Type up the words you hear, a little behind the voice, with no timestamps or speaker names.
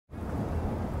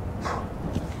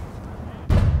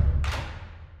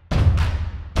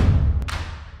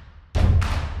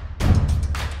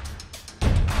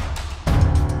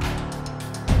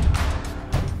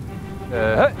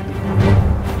Hey.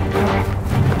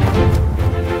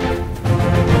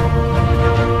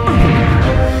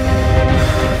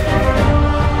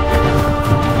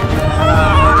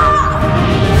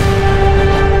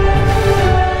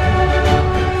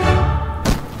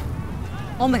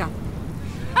 Oh my God.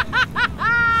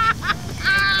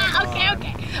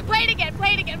 Okay. Play it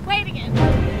again.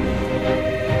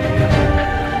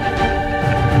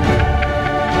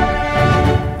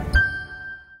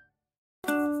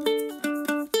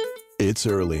 It's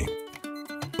early,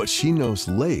 but she knows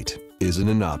late isn't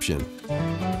an option.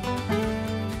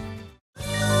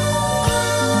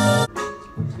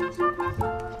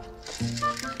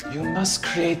 You must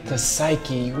create the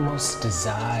psyche you most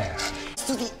desire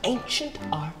through the ancient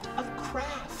art of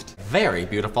craft. Very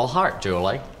beautiful heart,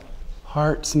 Julie.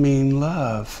 Hearts mean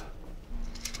love.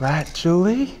 Right,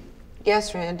 Julie?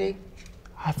 Yes, Randy.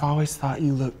 I've always thought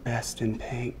you looked best in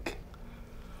pink.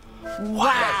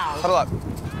 Wow! Huddle up.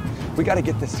 We gotta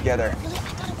get this together. Really,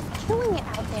 I got him killing it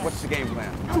out there. What's the game plan?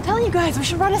 I'm telling you guys, we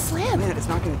should run a slam. Man, it's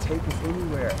not gonna take us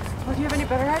anywhere. Well, do you have any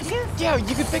better ideas? Yeah,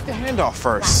 you could pick the handoff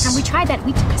first. Last time we tried that,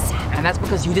 we took a sack. And that's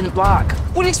because you didn't block.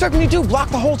 What do you expect me to do? Block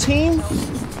the whole team?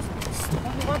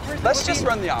 Let's just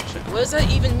run the option. What does that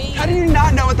even mean? How do you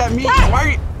not know what that means? What? Why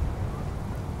are you...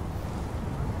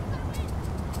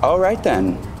 All right,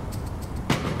 then.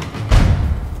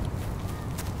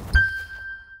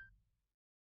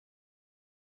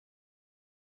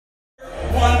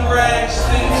 One branch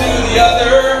into the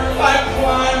other, I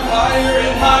climb higher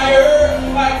and higher.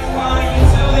 I climb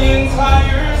until the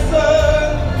entire sun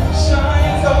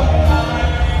shines on my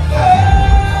face.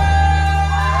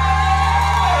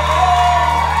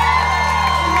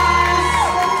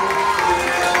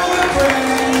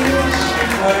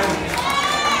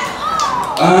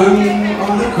 I'm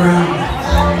on the ground.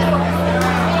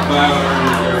 My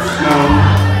arms are snow.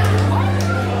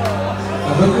 I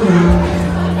look around.